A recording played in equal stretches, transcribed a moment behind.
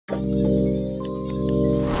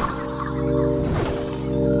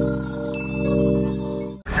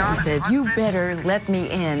He said, "You better let me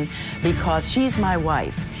in because she's my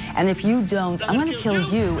wife. And if you don't, I'm going to kill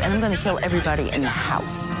you and I'm going to kill everybody in the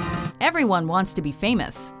house." Everyone wants to be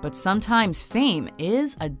famous, but sometimes fame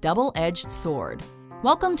is a double-edged sword.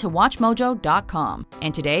 Welcome to WatchMojo.com,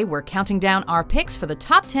 and today we're counting down our picks for the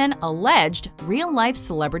top 10 alleged real-life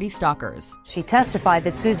celebrity stalkers. She testified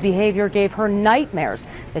that Sue's behavior gave her nightmares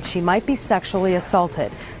that she might be sexually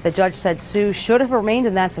assaulted. The judge said Sue should have remained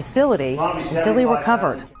in that facility until he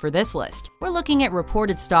recovered. For this list, we're looking at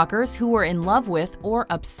reported stalkers who were in love with or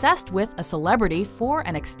obsessed with a celebrity for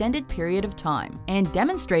an extended period of time, and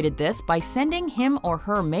demonstrated this by sending him or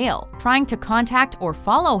her mail, trying to contact or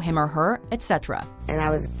follow him or her, etc. And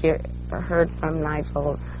I heard from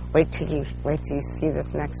Nigel, wait till you see this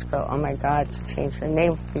next girl. Oh my God, she changed her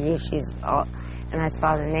name for you. She's all, and I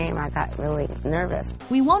saw the name, I got really nervous.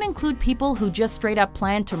 We won't include people who just straight up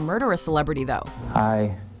planned to murder a celebrity though.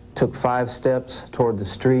 I took 5 steps toward the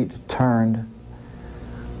street, turned,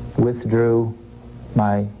 withdrew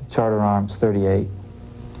my Charter Arms 38,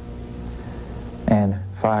 and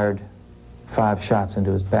fired 5 shots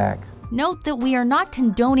into his back. Note that we are not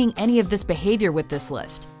condoning any of this behavior with this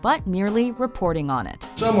list, but merely reporting on it.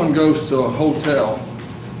 Someone goes to a hotel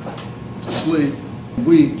to sleep.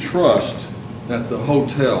 We trust that the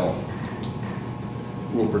hotel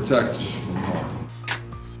will protect us from harm.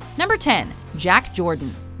 Number 10, Jack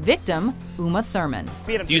Jordan. Victim, Uma Thurman.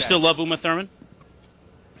 Do you still love Uma Thurman?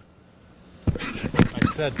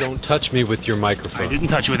 I said don't touch me with your microphone. I didn't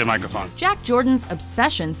touch you with a microphone. Jack Jordan's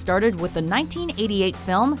obsession started with the 1988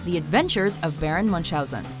 film The Adventures of Baron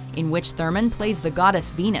Munchausen, in which Thurman plays the goddess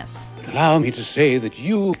Venus. Allow me to say that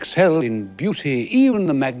you excel in beauty, even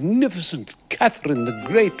the magnificent Catherine the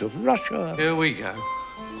Great of Russia. Here we go.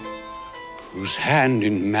 Whose hand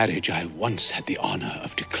in marriage I once had the honor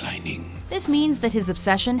of declining. This means that his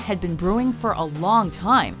obsession had been brewing for a long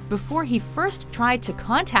time before he first tried to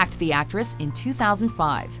contact the actress in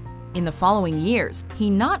 2005. In the following years, he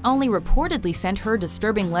not only reportedly sent her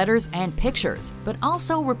disturbing letters and pictures, but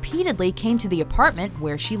also repeatedly came to the apartment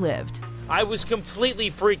where she lived. I was completely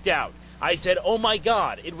freaked out. I said, "Oh my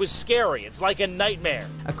God, it was scary. It's like a nightmare."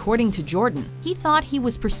 According to Jordan, he thought he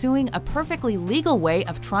was pursuing a perfectly legal way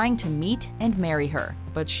of trying to meet and marry her,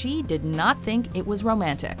 but she did not think it was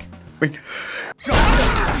romantic. Wait.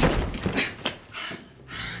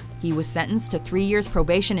 He was sentenced to 3 years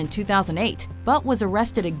probation in 2008, but was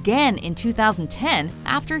arrested again in 2010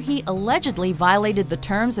 after he allegedly violated the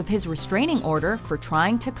terms of his restraining order for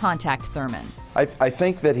trying to contact Thurman. I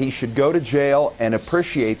think that he should go to jail and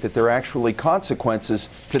appreciate that there are actually consequences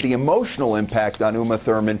to the emotional impact on Uma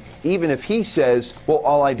Thurman, even if he says, well,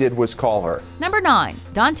 all I did was call her. Number 9,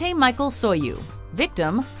 Dante Michael Soyu.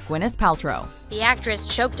 Victim, Gwyneth Paltrow. The actress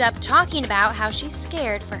choked up talking about how she's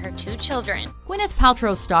scared for her 2 children. Gwyneth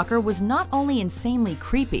Paltrow's stalker was not only insanely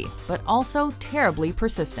creepy, but also terribly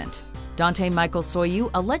persistent. Dante Michael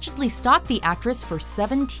Soyu allegedly stalked the actress for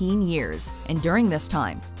 17 years, and during this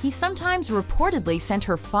time, he sometimes reportedly sent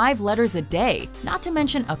her 5 letters a day, not to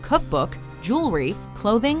mention a cookbook, jewelry,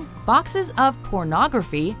 clothing, boxes of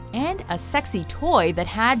pornography, and a sexy toy that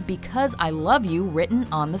had "Because I Love You" written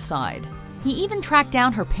on the side. He even tracked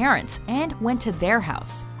down her parents and went to their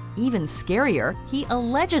house. Even scarier, he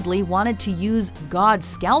allegedly wanted to use God's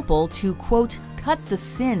scalpel to, quote, cut the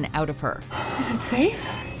sin out of her. Is it safe?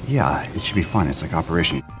 Yeah, it should be fine. It's like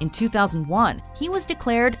Operation. In 2001, he was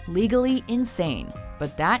declared legally insane,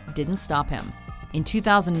 but that didn't stop him. In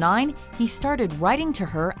 2009, he started writing to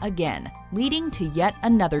her again, leading to yet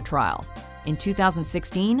another trial. In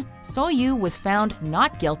 2016, Soyu was found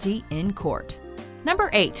not guilty in court. Number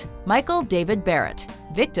 8, Michael David Barrett.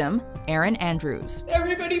 Victim, Erin Andrews.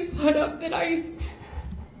 Everybody put up that I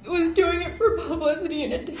was doing it for publicity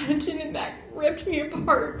and attention, and that ripped me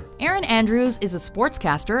apart. Erin Andrews is a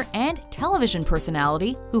sportscaster and television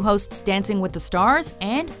personality who hosts Dancing with the Stars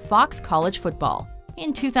and Fox College Football.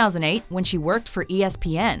 In 2008, when she worked for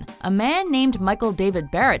ESPN, a man named Michael David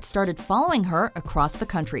Barrett started following her across the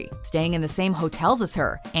country, staying in the same hotels as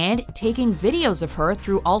her, and taking videos of her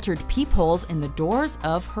through altered peepholes in the doors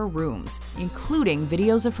of her rooms, including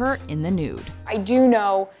videos of her in the nude. I do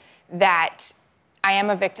know that I am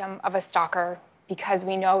a victim of a stalker because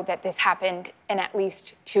we know that this happened in at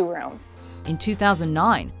least 2 rooms. In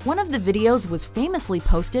 2009, one of the videos was famously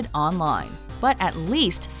posted online, but at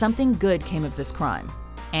least something good came of this crime.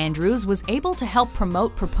 Andrews was able to help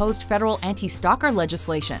promote proposed federal anti-stalker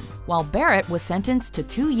legislation, while Barrett was sentenced to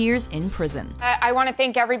 2 years in prison. I want to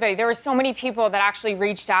thank everybody. There were so many people that actually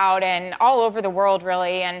reached out, and all over the world,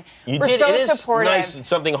 really, and were so supportive. Nice. It's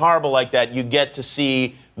something horrible like that. You get to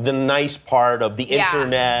see the nice part of the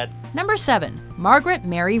internet. Number 7. Margaret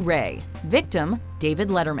Mary Ray. Victim, David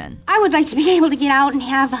Letterman. I would like to be able to get out and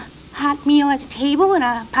have a hot meal at the table and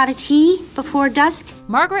a pot of tea before dusk.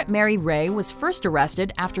 Margaret Mary Ray was first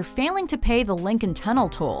arrested after failing to pay the Lincoln Tunnel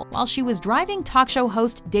toll while she was driving talk show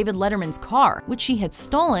host David Letterman's car, which she had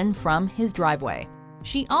stolen from his driveway.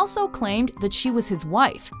 She also claimed that she was his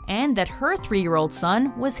wife and that her 3-year-old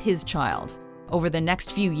son was his child. Over the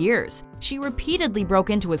next few years, she repeatedly broke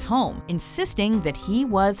into his home, insisting that he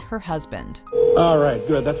was her husband. All right,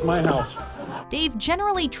 good. That's my house. Dave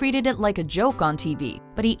generally treated it like a joke on TV,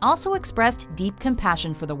 but he also expressed deep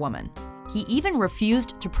compassion for the woman. He even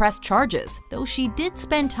refused to press charges, though she did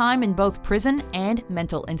spend time in both prison and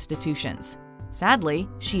mental institutions. Sadly,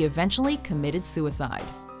 she eventually committed suicide.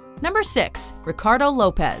 Number 6. Ricardo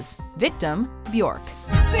Lopez. Victim, Bjork.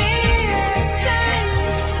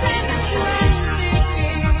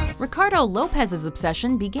 Ricardo Lopez's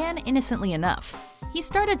obsession began innocently enough. He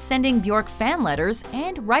started sending Bjork fan letters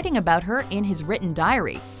and writing about her in his written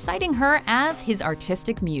diary, citing her as his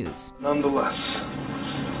artistic muse. Nonetheless,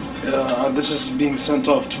 this is being sent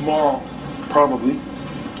off tomorrow, probably.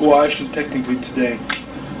 Well, actually, technically today,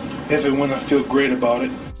 if and when I feel great about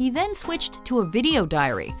it. He then switched to a video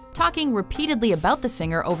diary, talking repeatedly about the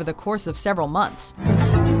singer over the course of several months.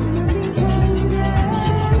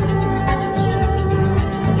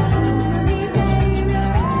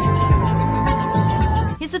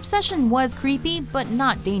 His obsession was creepy, but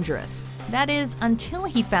not dangerous. That is, until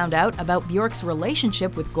he found out about Bjork's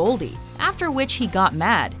relationship with Goldie, after which he got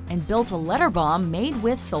mad and built a letter bomb made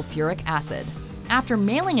with sulfuric acid. After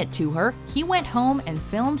mailing it to her, he went home and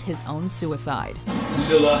filmed his own suicide. This is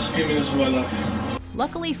the last few minutes of my life.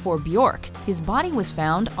 Luckily for Bjork, his body was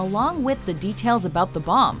found along with the details about the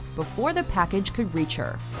bomb before the package could reach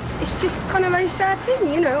her. It's just kind of a very sad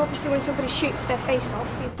thing, you know, obviously when somebody shoots their face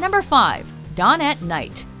off. Number 5. Dawnette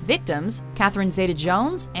Knight. Victims, Catherine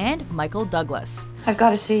Zeta-Jones and Michael Douglas. I've got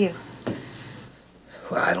to see you.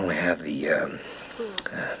 Well, I don't have the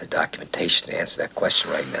documentation to answer that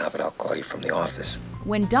question right now, but I'll call you from the office.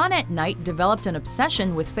 When Dawnette Knight developed an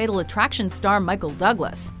obsession with Fatal Attraction star Michael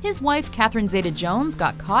Douglas, his wife Catherine Zeta-Jones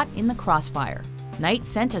got caught in the crossfire. Knight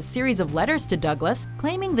sent a series of letters to Douglas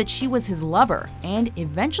claiming that she was his lover and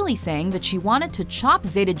eventually saying that she wanted to chop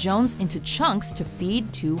Zeta-Jones into chunks to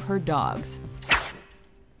feed to her dogs.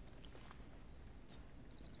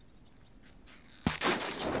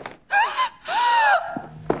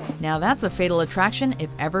 Now that's a fatal attraction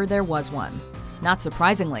if ever there was one. Not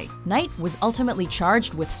surprisingly, Knight was ultimately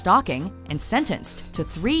charged with stalking and sentenced to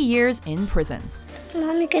 3 years in prison. Is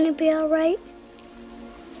Mommy gonna be all right?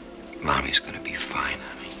 Mommy's gonna be fine,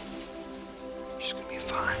 honey. She's gonna be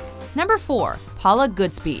fine. Number 4. Paula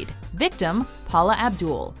Goodspeed. Victim, Paula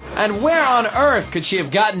Abdul. And where on earth could she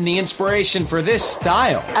have gotten the inspiration for this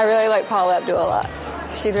style? I really like Paula Abdul a lot.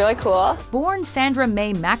 She's really cool. Born Sandra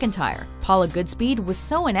Mae McIntyre, Paula Goodspeed was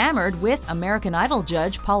so enamored with American Idol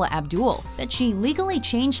judge Paula Abdul that she legally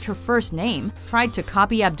changed her first name, tried to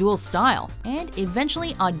copy Abdul's style, and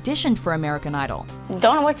eventually auditioned for American Idol.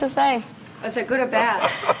 Don't know what to say. Is it good or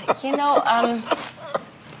bad? You know,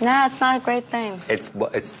 nah, it's not a great thing.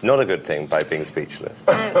 It's not a good thing by being speechless.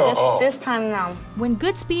 This time, no. When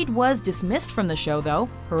Goodspeed was dismissed from the show, though,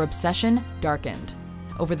 her obsession darkened.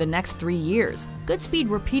 Over the next 3 years, Goodspeed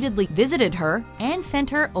repeatedly visited her and sent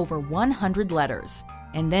her over 100 letters.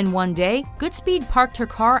 And then one day, Goodspeed parked her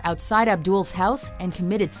car outside Abdul's house and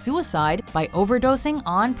committed suicide by overdosing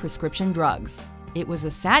on prescription drugs. It was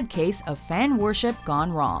a sad case of fan worship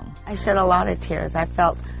gone wrong. I shed a lot of tears. I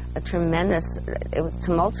felt a tremendous, it was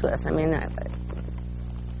tumultuous. I mean,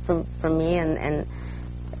 for me and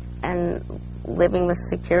living with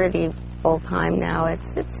security full time now,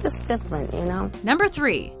 it's just different, you know. Number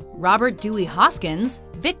 3. Robert Dewey Hoskins.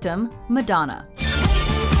 Victim, Madonna.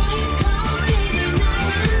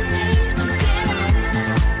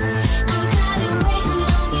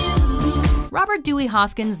 Robert Dewey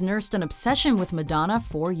Hoskins nursed an obsession with Madonna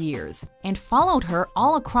for years and followed her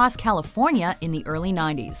all across California in the early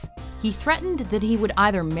 90s. He threatened that he would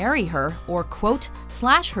either marry her or, quote,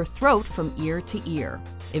 slash her throat from ear to ear.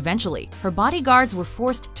 Eventually, her bodyguards were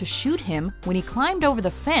forced to shoot him when he climbed over the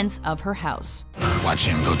fence of her house.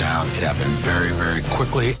 Watching him go down, it happened very, very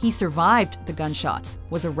quickly. He survived the gunshots,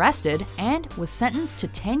 was arrested, and was sentenced to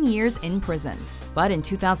 10 years in prison. But in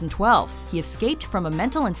 2012, he escaped from a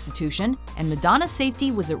mental institution, and Madonna's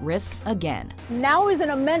safety was at risk again. Now he's in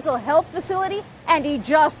a mental health facility, and he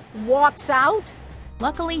just walks out?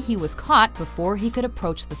 Luckily, he was caught before he could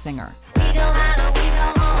approach the singer.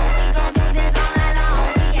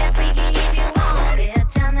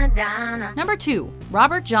 Number 2,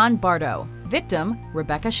 Robert John Bardo. Victim,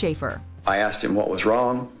 Rebecca Schaefer. I asked him what was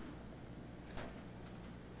wrong,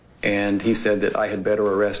 and he said that I had better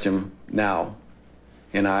arrest him now.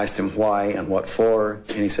 And I asked him why and what for,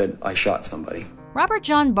 and he said, I shot somebody. Robert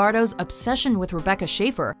John Bardo's obsession with Rebecca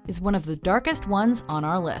Schaefer is one of the darkest ones on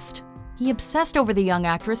our list. He obsessed over the young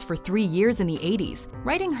actress for 3 years in the 80s,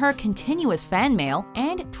 writing her continuous fan mail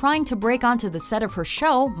and trying to break onto the set of her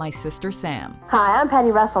show, My Sister Sam. Hi, I'm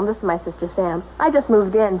Patty Russell, and this is my sister Sam. I just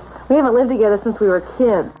moved in. We haven't lived together since we were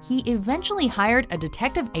kids. He eventually hired a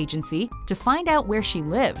detective agency to find out where she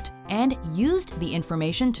lived and used the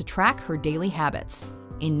information to track her daily habits.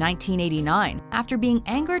 In 1989, after being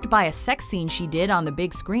angered by a sex scene she did on the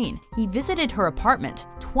big screen, he visited her apartment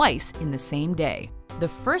twice in the same day. The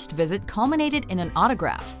first visit culminated in an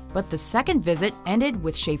autograph, but the second visit ended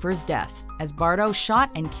with Schaefer's death, as Bardo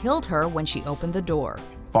shot and killed her when she opened the door.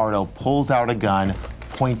 Bardo pulls out a gun,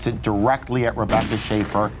 points it directly at Rebecca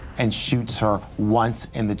Schaefer, and shoots her once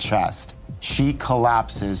in the chest. She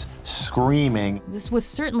collapses, screaming. This was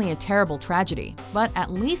certainly a terrible tragedy, but at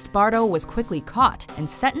least Bardo was quickly caught and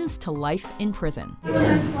sentenced to life in prison.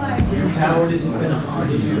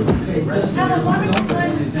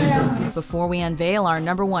 Before we unveil our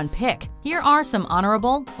number 1 pick, here are some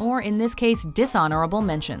honorable, or in this case, dishonorable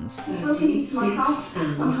mentions. So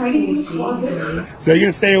you're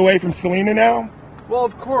gonna stay away from Selena now? Well,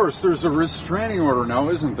 of course. There's a restraining order now,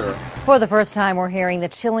 isn't there? For the first time, we're hearing the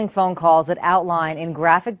chilling phone calls that outline in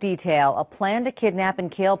graphic detail a plan to kidnap and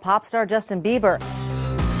kill pop star Justin Bieber.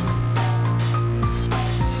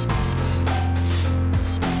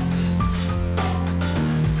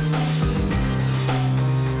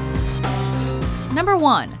 Number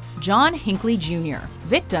 1, John Hinckley Jr.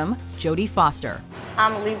 Victim, Jodie Foster.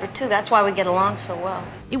 I'm a Libra too, that's why we get along so well.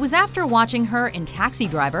 It was after watching her in Taxi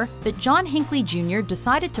Driver that John Hinckley Jr.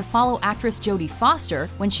 decided to follow actress Jodie Foster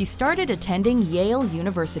when she started attending Yale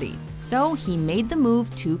University. So he made the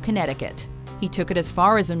move to Connecticut. He took it as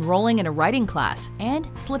far as enrolling in a writing class and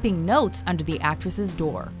slipping notes under the actress's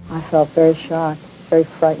door. I felt very shocked, very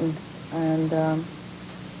frightened, and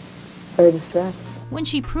very distracted. When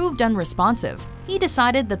she proved unresponsive, he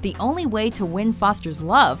decided that the only way to win Foster's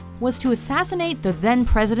love was to assassinate the then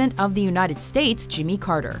President of the United States, Jimmy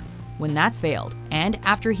Carter. When that failed, and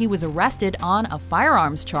after he was arrested on a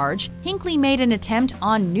firearms charge, Hinckley made an attempt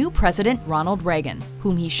on new President Ronald Reagan,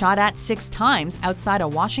 whom he shot at 6 times outside a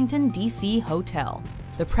Washington, D.C. hotel.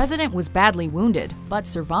 The president was badly wounded, but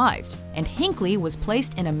survived, and Hinckley was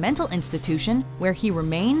placed in a mental institution where he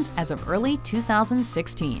remains as of early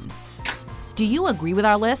 2016. Do you agree with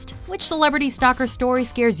our list? Which celebrity stalker story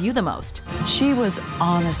scares you the most? She was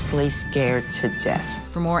honestly scared to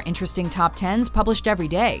death. For more interesting top 10s published every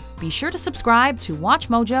day, be sure to subscribe to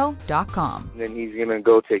WatchMojo.com. Then he's gonna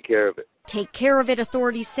go take care of it. Take care of it,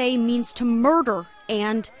 authorities say, means to murder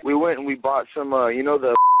and... We went and we bought some,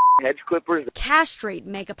 the hedge clippers. Castrate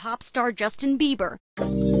mega pop star Justin Bieber.